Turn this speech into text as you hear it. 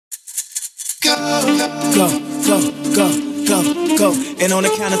go, go, go, go, go. And on the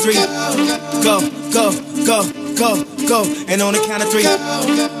count of three, go, go, go, go, go. And on the count of three,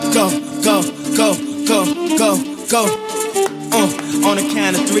 go, go, go, go, go, go. On the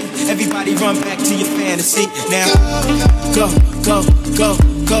count of three, everybody run back to your fantasy. Now, go, go, go,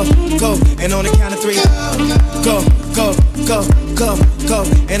 go, go. And on the count of three, go, go, go, go, go.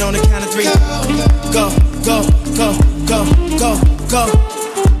 And on the count of three, go, go, go, go, go, go.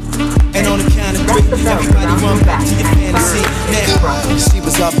 And on the count of three, everybody run back to your fantasy. Now, she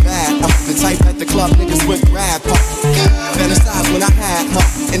was up bad, the type at the club niggas would grab her. Fantasize when I had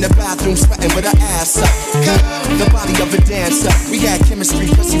her in the bathroom sweating with her ass up. The body of a dancer, we had chemistry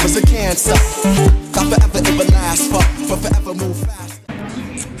cause she was a cancer. Thought forever it would last, but forever move fast.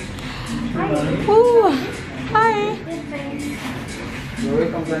 Ooh, hi.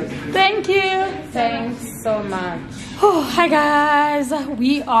 Thank you. Thanks so much. Oh, hi guys,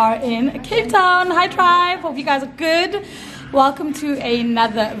 we are in Cape Town. Hi tribe, hope you guys are good. Welcome to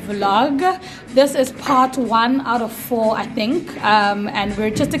another vlog. This is part 1 out of 4, I think, and we're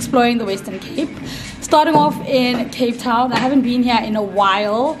just exploring the Western Cape, starting off in Cape Town. I haven't been here in a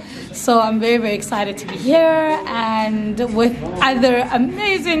while, so I'm very excited to be here and with other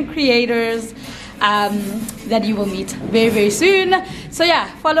amazing creators that you will meet very soon. So yeah,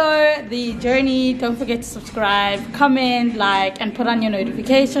 follow the journey. Don't forget to subscribe, comment, like, and put on your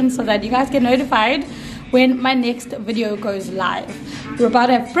notifications so that you guys get notified when my next video goes live. We're about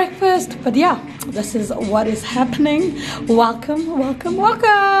to have breakfast, but yeah, this is what is happening. Welcome, welcome,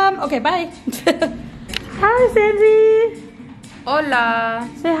 welcome. Okay, bye. Hi, Senzi. Hola.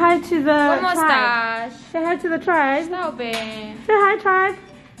 Say hi to the ¿Cómo tribe. estás? Say hi to the tribe. Está bem. Say hi, tribe.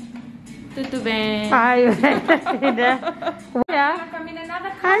 Tudo bem. Hi. Yeah.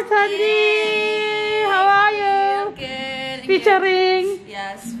 Hi, Thandi. How are you? Good. Featuring.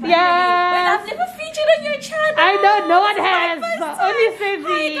 Yes. Yes. Well, I've never featured on your channel. I know, no one It's my has. first time. Only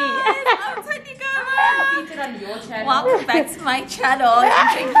Senzi. Hi guys, I'm Thandi Gama. Featured on your channel. Welcome back to my channel.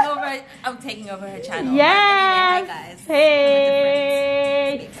 I'm taking over her channel. Yes. Anyway, hi guys.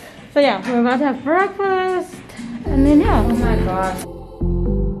 Hey. So yeah, we're about to have breakfast, and then yeah. Oh my god.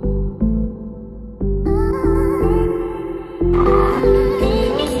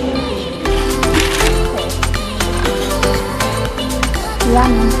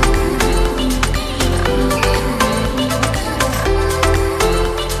 Yum.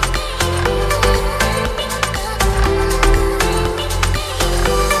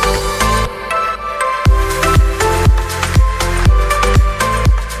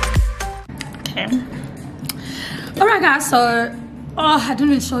 Okay. Alright guys, so I didn't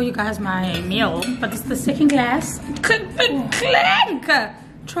even show you guys my meal, but it's the second class clank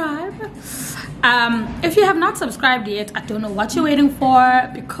tribe. If you have not subscribed yet, I don't know what you're waiting for,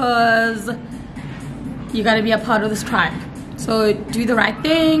 because you gotta be a part of this tribe. So do the right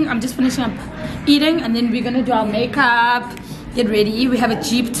thing. I'm just finishing up eating, and then we're gonna do our makeup, get ready. We have a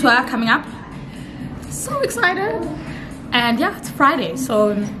Jeep tour coming up. So excited. And yeah, it's Friday,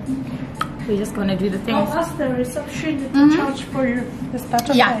 so we're just gonna do the things. I'll ask the reception to charge for you. Is that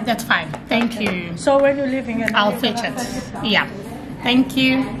okay? Yeah, that's fine. Thank you. So when you're leaving, I'll fetch it. Yeah. Thank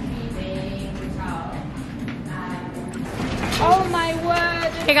you. Oh my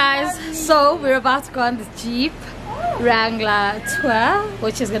word. Hey guys, so we're about to go on the Jeep Wrangler tour,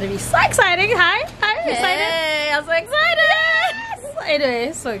 which is gonna be so exciting. Hi, excited? Hey, I'm so excited. Yes!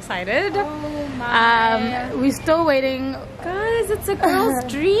 Anyway, so excited. Oh my. We're still waiting. Guys, it's a girl's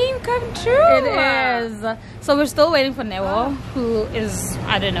dream come true. It is. So we're still waiting for Newo, who is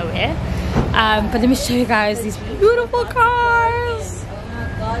I don't know where. But let me show you guys these beautiful cars.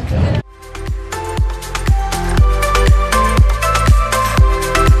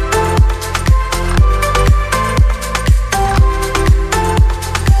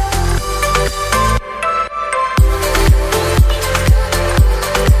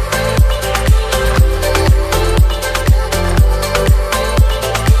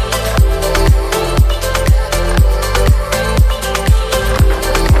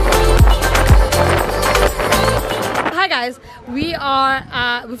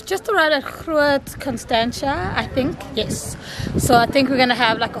 We've just arrived at Groot Constantia, I think. Yes. So I think we're gonna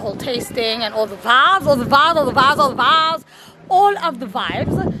have like a whole tasting and all the vibes, all the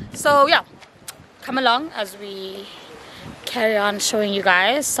vibes. So yeah, come along as we carry on showing you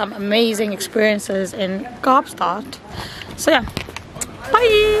guys some amazing experiences in Kaapstad. So yeah,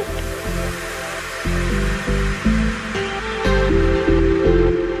 bye.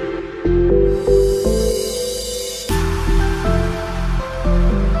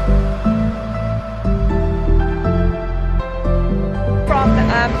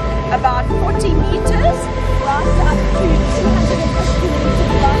 about 40 meters, right up to 250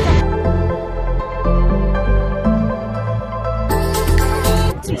 meters, right up.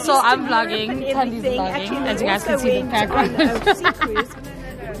 So I'm vlogging, Thandi's vlogging, as you guys can see the background.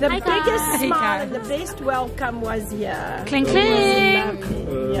 The biggest smile and the best welcome was here. Clink clink!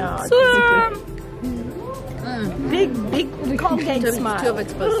 Yeah. Swim! Big Colgate smile.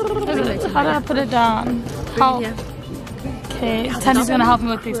 How do I put it down? How? Okay, Thandi's gonna help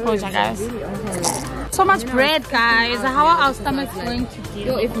me with the exposure, guys. So much bread, guys. How are our stomachs going to do?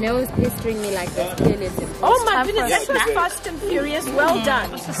 Yo, if Nell is pestering me like this, clearly it's oh my goodness, that was fast and furious. Well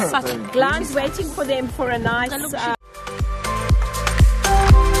done. This is such a Glance waiting for them for a nice.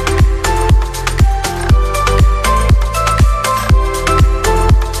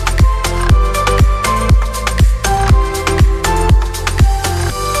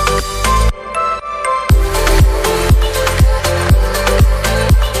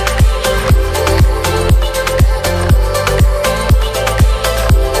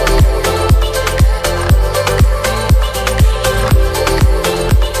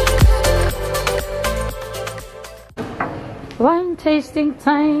 wine tasting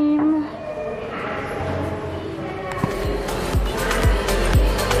time.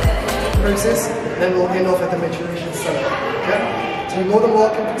 Process, then we'll end off at the maturation cellar. Okay? So you're more than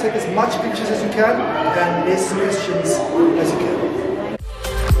welcome to take as much pictures as you can and less questions as you can.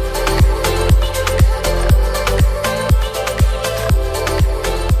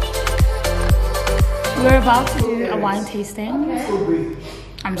 We're about to do a wine tasting.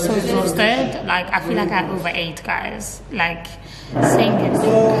 I'm so exhausted. Like, I feel like I overate, guys. Like, saying it.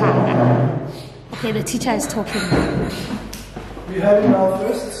 Okay, the teacher is talking. We have it now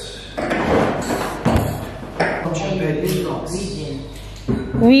first.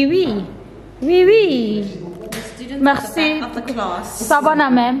 Oui, oui. Oui, oui. Merci. Of the class. Sabana,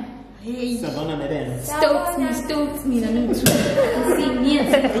 ma'am. Stokes me.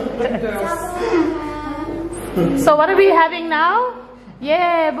 So what are we having now?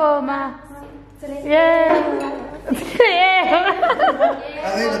 Yeah, Boma. Yeah. Yeah. I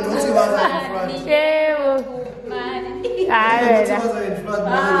think the naughty ones are in front. Yeah. The naughty ones are in front.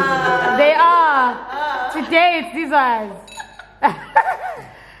 They are. Today it's these ones.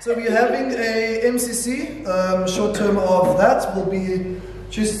 So we're having a MCC, short term of that will be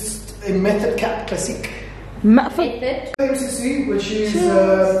just a method cap classique. MCC, which is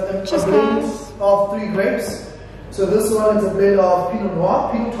a blend of 3 grapes. So this one is a blend of Pinot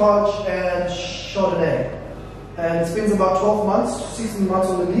Noir, Pinot Noir and Chardonnay. And it spends about 12 months, 16 months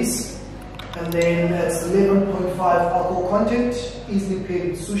on the lease. And then it's 11.5 alcohol content, easily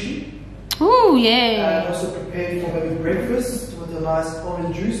paired with sushi. Ooh, yeah. And also prepared for maybe breakfast with a nice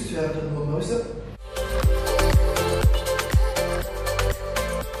orange juice to have the mimosa.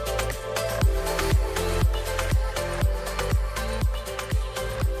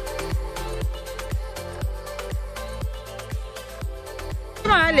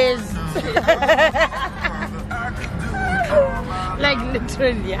 Like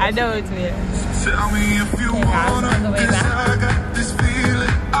literally, I know it's weird. Tell me if you wanna, on the way back. I got this feeling,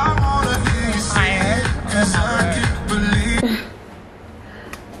 I wanna hear you say it, 'cause I can't believe.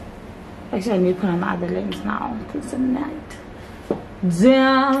 Actually, I need to put on my other lens now. It's a night.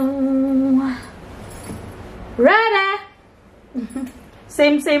 Down. Ready?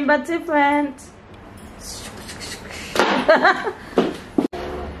 Same but different.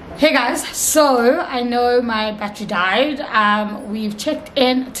 Hey guys, so I know my battery died. We've checked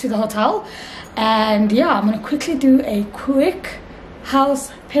in to the hotel, and yeah, I'm gonna quickly do a quick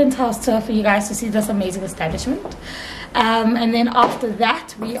penthouse tour for you guys to see this amazing establishment. And then after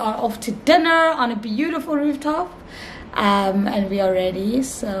that, we are off to dinner on a beautiful rooftop, and we are ready.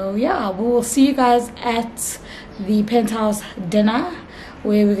 So yeah, we will see you guys at the penthouse dinner,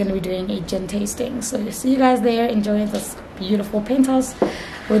 where we're gonna be doing a gin tasting. So see you guys there, enjoying this beautiful penthouse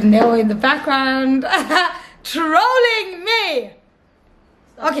with Nell in the background trolling me.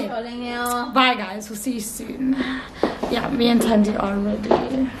 Stop okay, trolling now. bye guys, we'll see you soon. Yeah, me and Thandi are ready.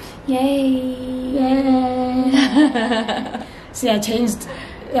 Yay. Yay. See, I changed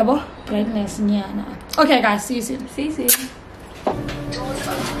brightness. Okay guys, see you soon. See you soon.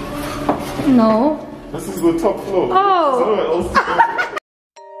 No. This is the top floor. Oh. Somewhere else to go.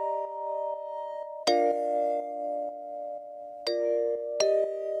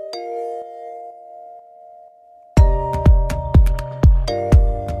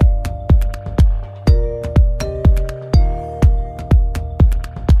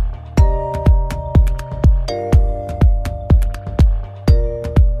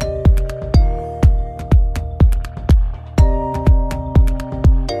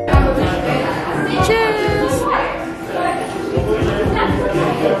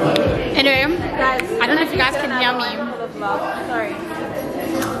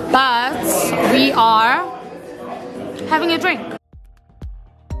 we are having a drink.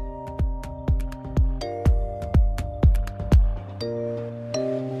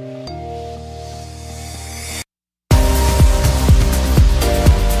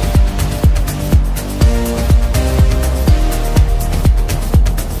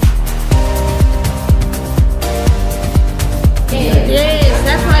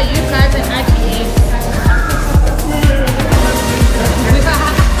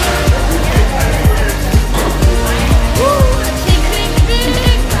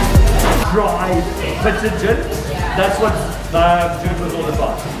 That's what June was all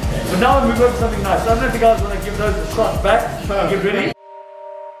about. But now we move on to something nice. So I don't know if you guys want to give those a shot back. Get ready.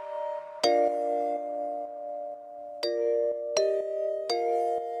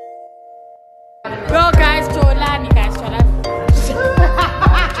 Bro, guys, Jolan, you guys, Jolan.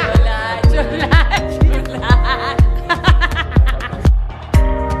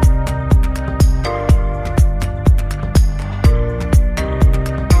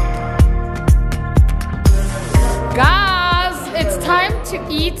 To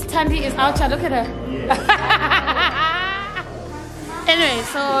eat. Thandi is out. Look at her. Anyway,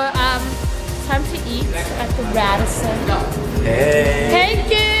 so time to eat at the Radisson. Hey. Thank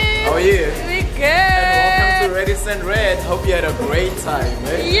you. How are you? We good. And welcome to Radisson Red. Hope you had a great time,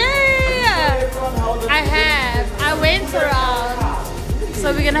 man. Yeah. I have. I went around.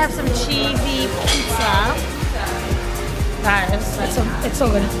 So we're gonna have some cheesy pizza. Guys, it's so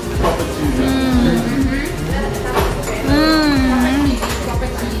good.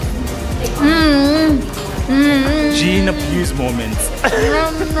 Gene abuse moments.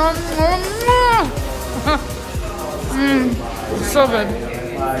 So good.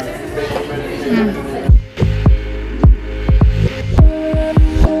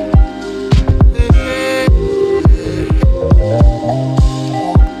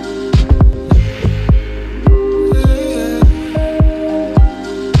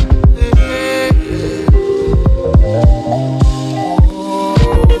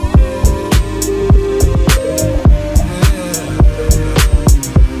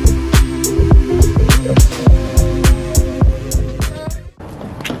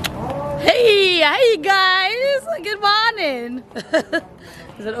 Hey guys, good morning.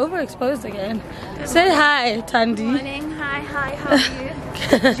 Is it overexposed again? Say hi, Thandi. Morning, hi, how are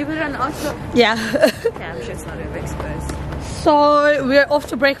you? Did you put it on also? Yeah. Yeah, I'm sure it's not overexposed. So we're off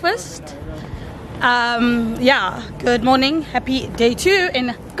to breakfast. Yeah, good morning. Happy day 2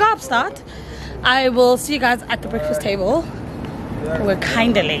 in Kaapstad. I will see you guys at the breakfast table. We're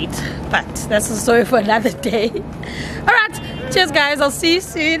kinda late, but that's a story for another day. Alright, cheers guys, I'll see you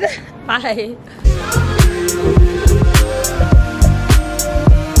soon. Bye.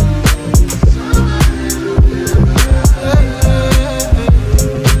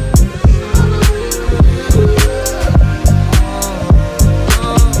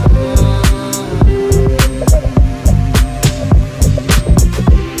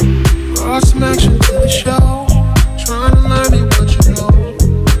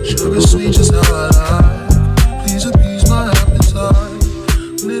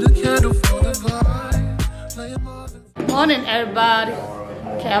 Morning everybody.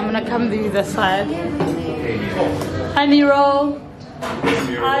 Okay, I'm gonna come to this side. Hi Nero.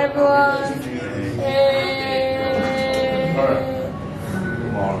 Hi everyone. Hey.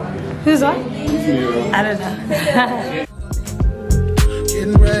 Who's that? I don't know.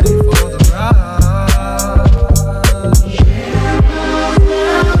 Getting ready for the ride.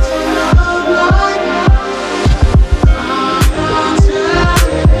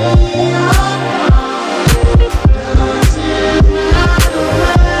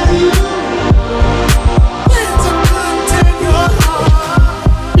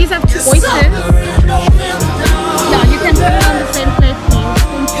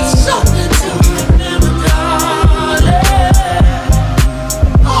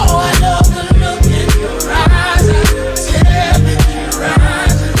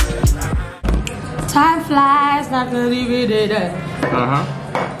 Time flies like a DVD. Uh-huh.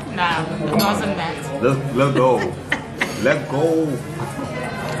 Nah, it wasn't that. Let go. Let go.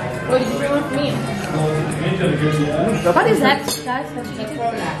 What did you bring with me? What is that, guys?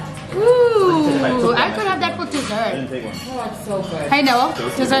 Ooh, I could have that for dessert. Oh, it's so good. Hey Noah,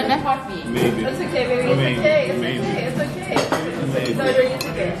 dessert, ne? Maybe. It's okay, baby. It's okay. It's okay. It's okay. It's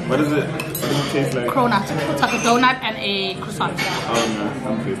okay. What does it taste like? Cronut. It's like a donut and a croissant. Oh no,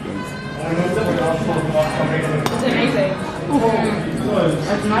 I'm kidding. It's amazing.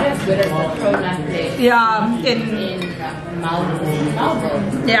 It's not as good as the cronut place. Yeah, in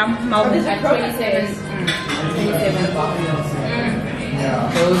Melbourne. yeah, Melbourne. At 27 bucks.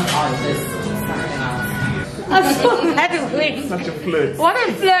 Those are just I saw that wing. Such a flirt. What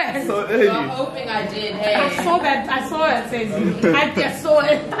a flirt. So early. I'm hoping I did. Hey. I saw it, Senzelwe. I just saw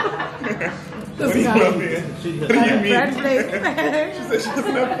it. What do you mean? Bread plate. She said she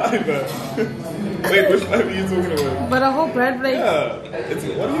doesn't have fiber. Wait, which fiber are you talking about? But a whole bread plate. Yeah.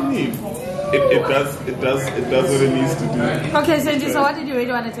 What do you mean? It does what it needs to do. Okay, Senji, so what did you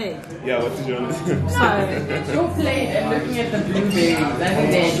really want to take? Yeah, what did you want to do? Sorry. Your plate and looking at the blueberries. I think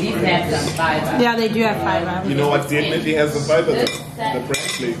they at least have some fiber. Yeah, they do have fiber. You know what definitely has the fiber? The bread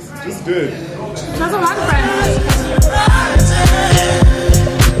flakes. Just do it. Doesn't want bread.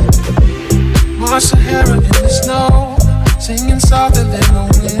 Sahara in the snow, singing softer than the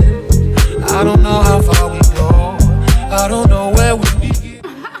wind. I don't know how far we go. I don't know where we begin.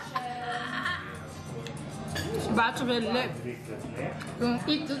 It's about to be lit. We're gonna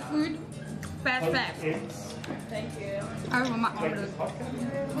eat this food fast. Thank you. I want my omelet.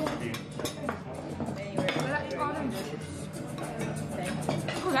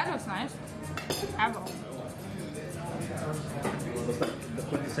 Oh, that looks nice. Apple. The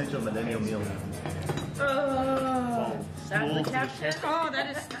quintessential millennial meal. Oh, that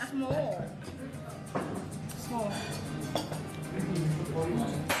is small. Small.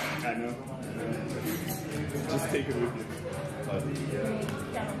 I know. Just take it with you.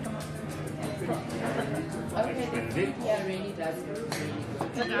 Okay, yeah, really does.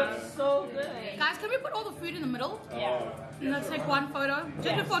 That's so good. Guys, can we put all the food in the middle? Yeah. And let's take one photo.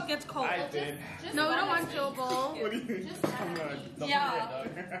 Just before it gets cold. No, we don't want your bowl. What do you think? Yeah.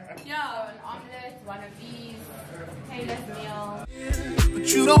 So an omelette, one of these, payless meal. But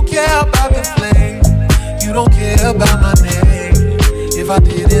you don't care about the flame. You don't care about my name. If I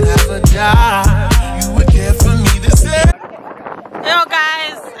didn't have a job, you would care for me the same. Yo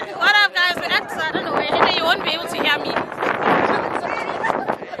guys, what up guys? We're at, I don't know, maybe you won't be able to hear me.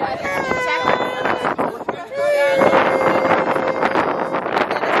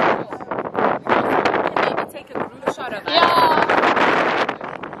 Maybe take a group shot of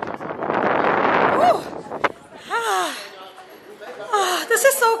Oh, this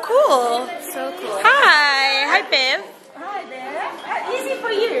is so cool. So cool. Hi Bev. Hi there. Easy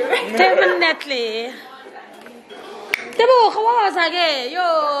for you. Definitely.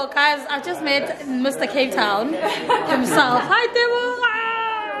 Yo guys, I just met Mr. Capetown himself. Hi Debo.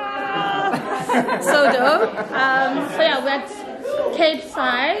 So dope. So yeah, we're at Cape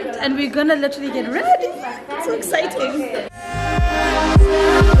Side and we're gonna literally get ready. It's so exciting.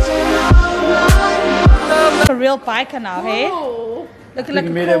 A real biker now, hey? Looking like a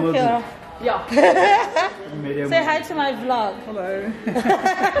cool killer. Yeah. Say hi to my vlog. Hello.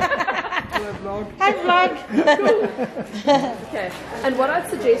 Hello vlog. Hi vlog. Okay. And what I'd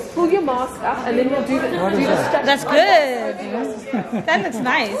suggest, pull your mask up and then we'll do the stuff. That's good. That looks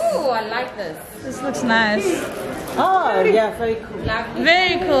nice. Oh, I like this. This looks nice. Oh, yeah, very cool.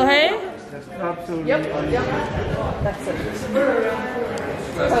 Very cool, hey? Absolutely. Yep. That's it.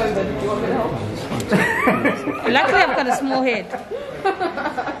 Do you want me to help? Luckily I've got a small head.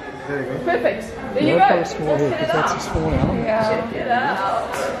 There you go. Perfect. There you I've got go. a small head because that's a small one. Check it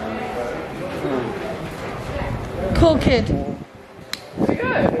out. Cool kid. There we go.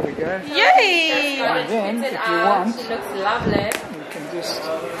 There we go. Yay! And then, if you want, She looks lovely. you can just...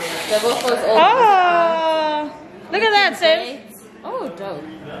 The waffles all. Oh, look at that, Sis. Oh, dope.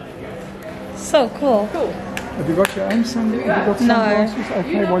 So cool. Cool. Have you got your own sunglasses? No.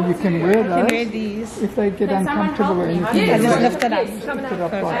 Okay, well you can wear You can those. wear these. If they get uncomfortable or anything, I just lift it up. lift it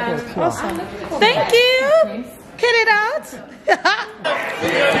up like that. Yeah. Awesome. Thank you. Get it out.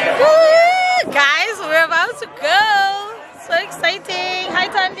 Woo, guys, we're about to go. So exciting. Hi,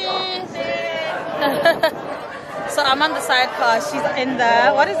 Thandi. So I'm on the sidecar. She's in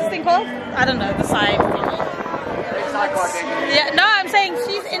the, what is this thing called? I don't know, the side thingy. Yeah, no, I'm saying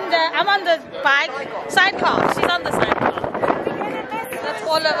she's in the, I'm on the bike, sidecar. She's on the sidecar. That's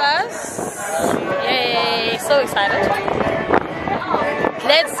all of us. Yay, so excited.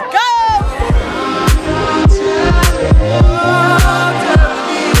 Let's go!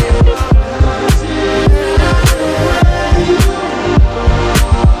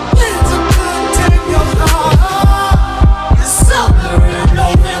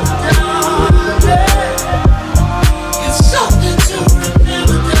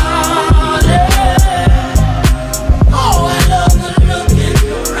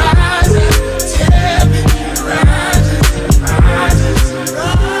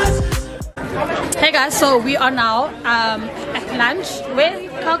 So we are now at lunch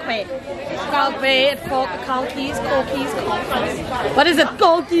with Kalkbay. Kalkbay, Kalkies. What is it?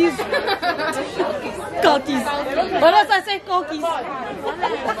 Kalkies. Kalkies. What else I say? Kalkies.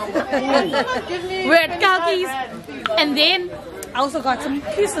 We're at Kalkies. And then I also got some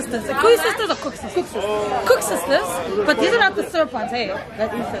Koo sisters. Koo sisters or Cook sisters? Cook sisters. But these are not the syrup ones, hey.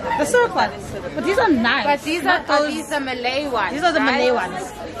 The syrup ones. But these are nice. But these are Malay ones. These are the Malay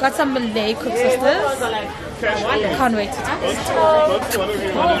ones. Got some Malay Cook sisters. Can't wait to taste.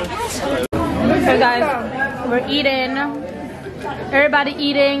 So guys, we're eating. Everybody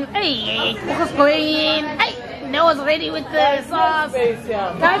eating. Hey, what's going in? Hey, Noah's ready with the sauce.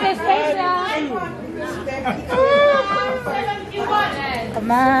 Guys, there's space,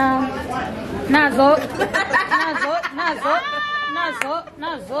 come on. Nazo.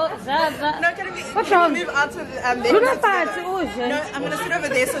 Zaza. No, can we what's wrong? move out to the No, I'm gonna sit over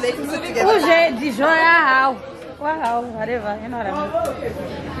there so they can sit together. Wow, whatever, you know what I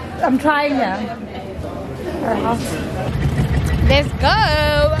mean. I'm trying now. Let's go.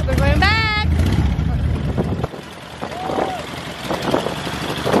 We're going back.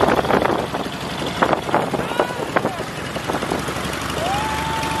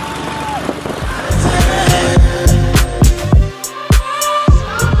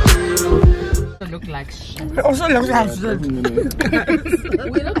 Look like shit. It also looks like shit.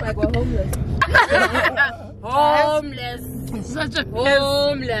 We look like we're homeless. Homeless. Such a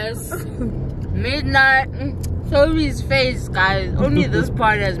homeless. Midnight. Show his face, guys. Only this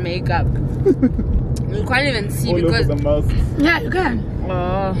part has makeup. You can't even see because the mouse. Yeah, you can.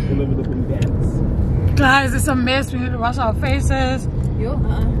 All over the dance. Guys, it's a mess. We need to wash our faces.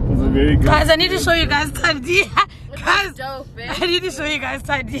 Very good. Guys, I need to show you guys Thandi. Guys, dope, I need to show you guys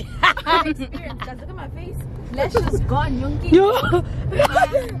Thandi. Guys, look at my face. Lashes gone, Yunki. Yo.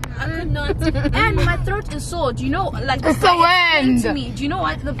 I could not. And my throat is sore. Do you know, like, it's the wind. To me. Do you know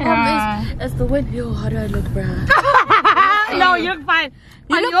what the problem is? It's the wind. Yo, how do I look, bruh? No, you look fine.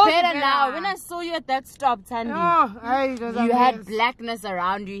 You look better now. When I saw you at that stop, Thandi, you had blackness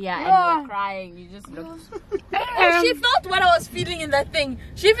around you here and you were crying. You just looked. She felt what I was feeling in that thing.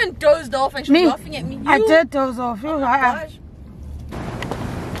 She even dozed off and she was laughing at me. I did doze off. Oh my gosh.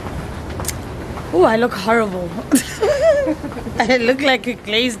 Oh, I look horrible. I look like a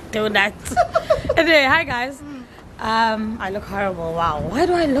glazed donut. Anyway, hi guys. I look horrible. Wow. Why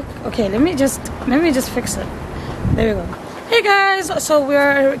do I look? Okay, let me just fix it. There we go. Hey guys, so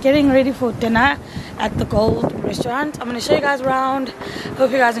we're getting ready for dinner at the Gold restaurant. I'm gonna show you guys around.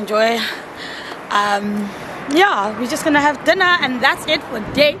 Hope you guys enjoy. Yeah, we're just gonna have dinner and that's it for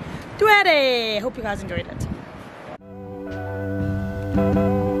day 20. Hope you guys enjoyed it.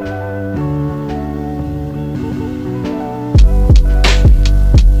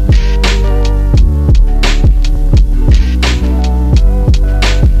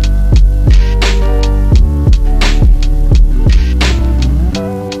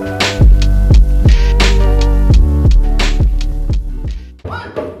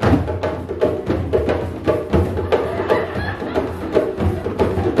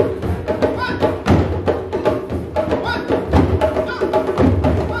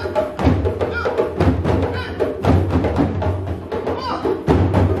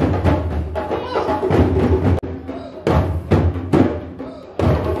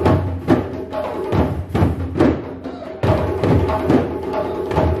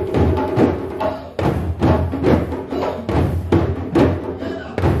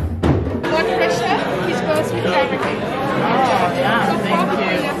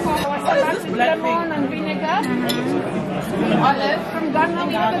 Olive from Ghana,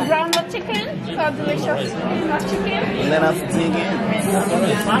 we have the groundnut chicken, so delicious groundnut chicken. And then I'll dig in.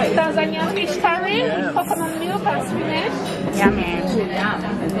 Tanzanian fish curry, coconut milk and spinach. Yummy.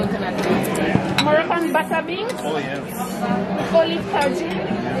 Moroccan butter beans. Oh, yes. Olive tagine.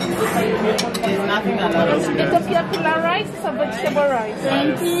 There's nothing I love. Ethiopia pula rice, so vegetable rice.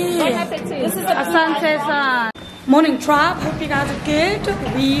 Thank you. Bon appetit. This is Asante. Morning tribe, hope you guys are good.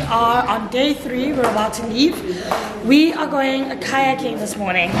 We are on day 3, we're about to leave. We are going kayaking this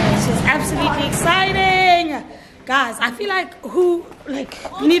morning. This is absolutely exciting. Guys, I feel like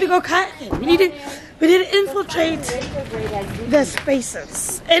we need to go kayaking. We need to infiltrate the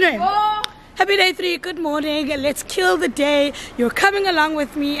spaces. Anyway, happy day 3, good morning. Let's kill the day. You're coming along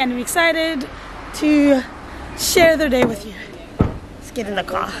with me and I'm excited to share the day with you. Let's get in the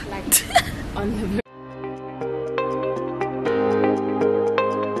car.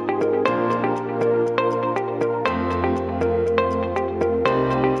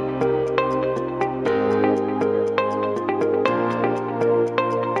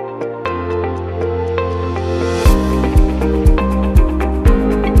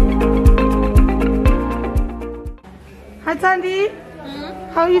 Thandi,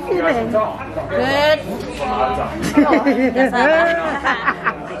 how are you feeling? Good.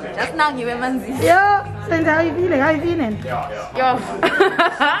 Just now you were manzi. Yo, Senzelwe, how are you feeling? How are you feeling? Yo.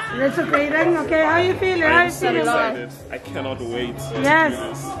 That's okay then. Okay, how are you feeling? How are you feeling? I cannot wait. Yes,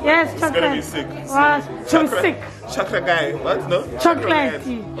 yes, It's gonna be sick. sick. Chocolate guy. What? No? Chocolate.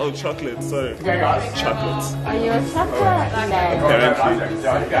 Oh, chocolate. Sorry. Chocolate. Are you a chocolate?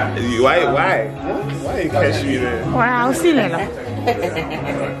 Apparently. Why? Why you catch me there? Wow, I'll see later.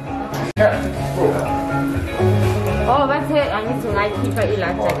 Oh, that's it. I need to like keep her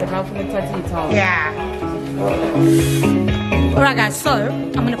jacket now from the 30 tall. Yeah. Alright guys, so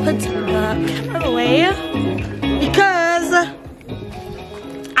I'm gonna put the camera away because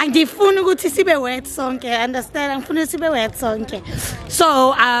I ndifuna ukuthi sibe wet sonke. Understand? I'm gonna sibe wet sonke.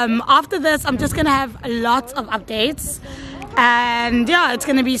 So after this I'm just gonna have lots of updates, and yeah, it's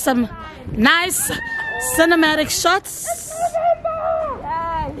gonna be some nice cinematic shots.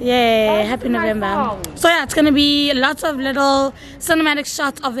 Yeah, happy November. So yeah, it's gonna be lots of little cinematic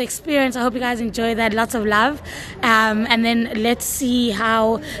shots of the experience. I hope you guys enjoy that. Lots of love, and then let's see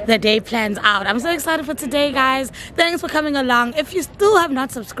how the day plans out. I'm so excited for today, guys. Thanks for coming along. If you still have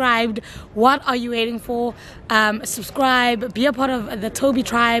not subscribed, what are you waiting for? Subscribe, be a part of the Toby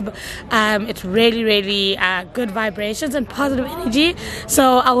tribe. It's really good vibrations and positive energy.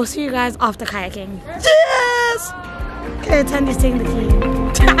 So I will see you guys after kayaking. Cheers! Okay, Thandi's taking the key.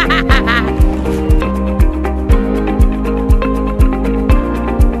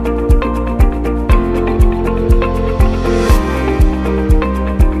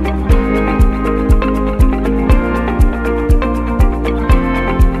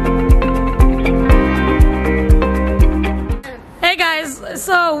 Hey guys,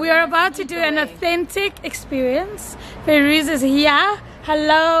 so we are about to do an authentic experience. Feroz is here.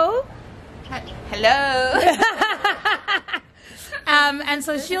 Hello. Hello. And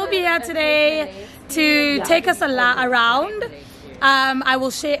so she'll be here today to take us around. I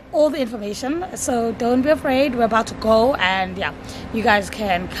will share all the information, so don't be afraid. We're about to go, and yeah, you guys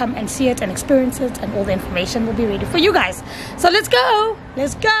can come and see it and experience it, and all the information will be ready for you guys. So let's go.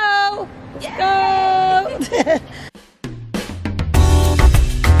 Let's go. Let's go.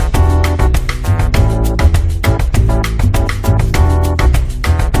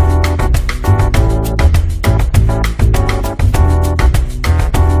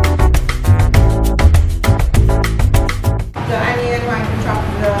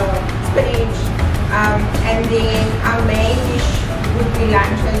 And then our main dish would be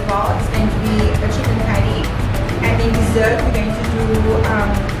lunch as well. It's going to be a chicken curry. And then dessert, we're going to do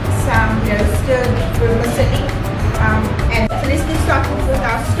some roasted vermicelli. And so let's get started with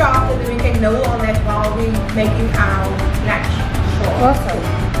our start, so that we can know all that while we're making our lunch. Awesome.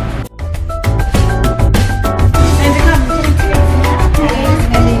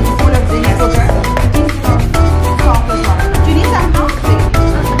 And then full of the sugar. Do you need some milk?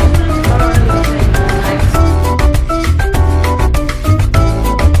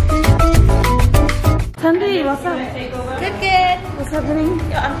 Thandi, what's up? Good. What's happening?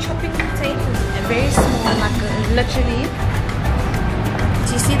 Yeah, I'm chopping potatoes. Very small, like literally.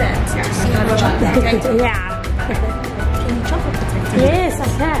 Do you see that? Do you see how to chop the potato? Yeah. Can you chop a potato? Yes, I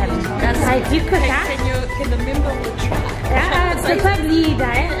can. I do cook that. Can the member of the tribe? Yeah, it's the tribe leader.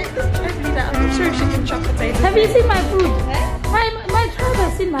 I'm not sure if she can chop potatoes. Have you seen my food? My tribe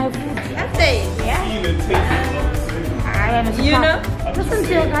has seen my food. Have they? Yeah. You know? Listen to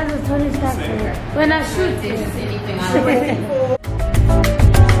your guys' Tony stuff when I shoot.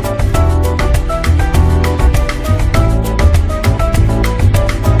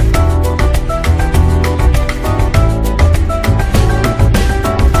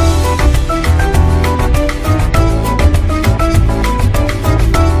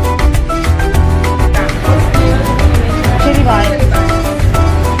 Chili vibe.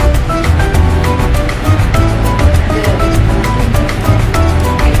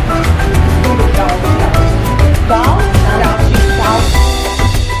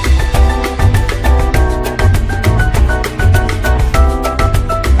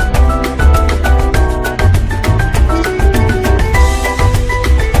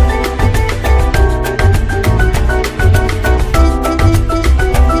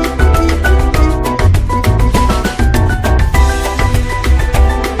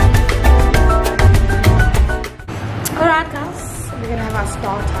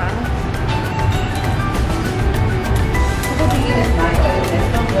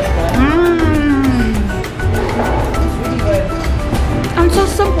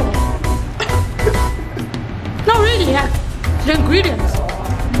 The ingredients.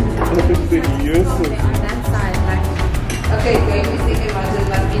 Okay, going to second one, it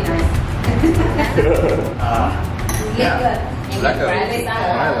must be nice. Lekker.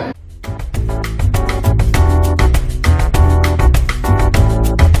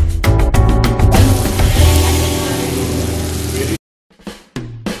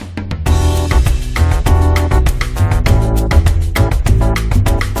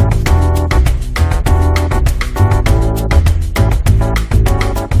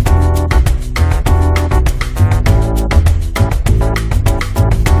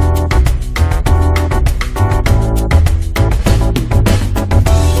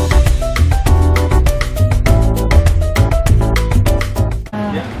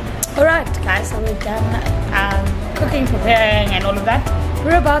 Cooking, preparing, and all of that.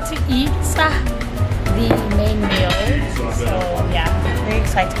 We're about to eat the main meal. So yeah, very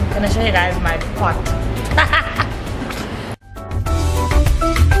exciting. I'm gonna show you guys my pot.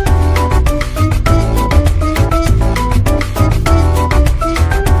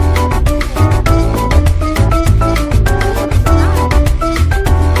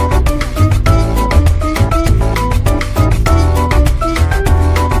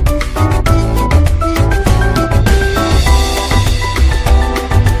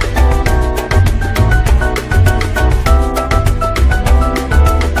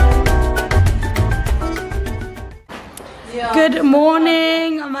 Good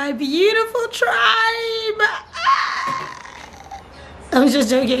morning, my beautiful tribe. I'm just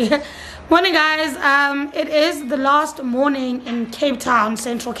joking. Morning, guys. It is the last morning in Cape Town,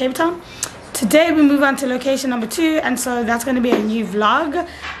 Central Cape Town. Today we move on to location number 2, and so that's going to be a new vlog.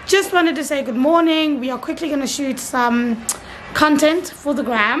 Just wanted to say good morning. We are quickly going to shoot some content for the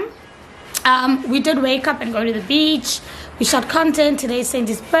gram. We did wake up and go to the beach. We shot content. Today's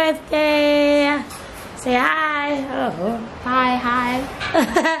Sandy's birthday. Say hi. Oh, hi.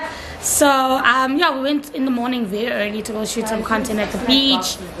 So yeah, we went in the morning very early to go shoot some content at the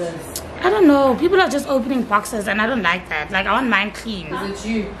beach. I don't know, people are just opening boxes and I don't like that. Like, I want mine clean. Is it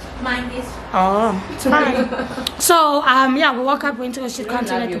you? Mine is. Oh, it's fine. So yeah, we woke up, went to go shoot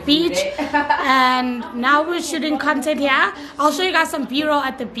content at the beach, and now we're shooting content here. I'll show you guys some B-roll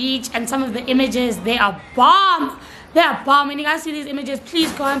at the beach and some of the images. They are bomb. They are bomb. When you guys see these images, please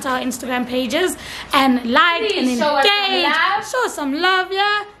go onto our Instagram pages and like and engage. Show us some love,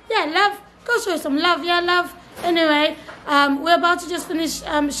 yeah? Yeah, love. Go show us some love, yeah, love. Anyway, we're about to just finish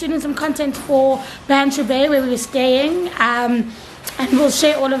shooting some content for Bantry Bay, where we were staying. And we'll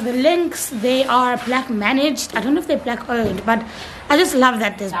share all of the links. They are black managed. I don't know if they're black owned, but I just love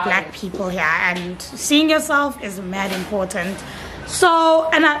that there's black people here. And seeing yourself is mad important. So,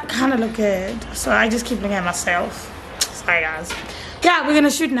 and I kind of look good. So I just keep looking at myself. Sorry, guys. Yeah, we're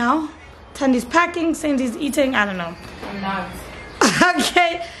gonna shoot now. Thandi's packing, Sandy's eating. I don't know. I'm not.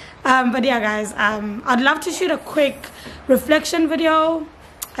 Okay. But yeah, guys, I'd love to shoot a quick reflection video.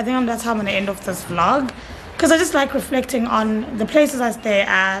 I think that's how I'm gonna end off this vlog, because I just like reflecting on the places I stay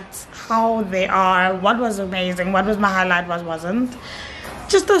at, how they are, what was amazing, what was my highlight, what wasn't.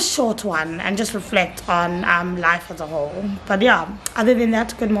 Just a short one, and just reflect on life as a whole. But yeah, other than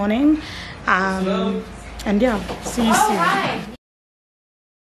that, good morning. And yeah, see you soon.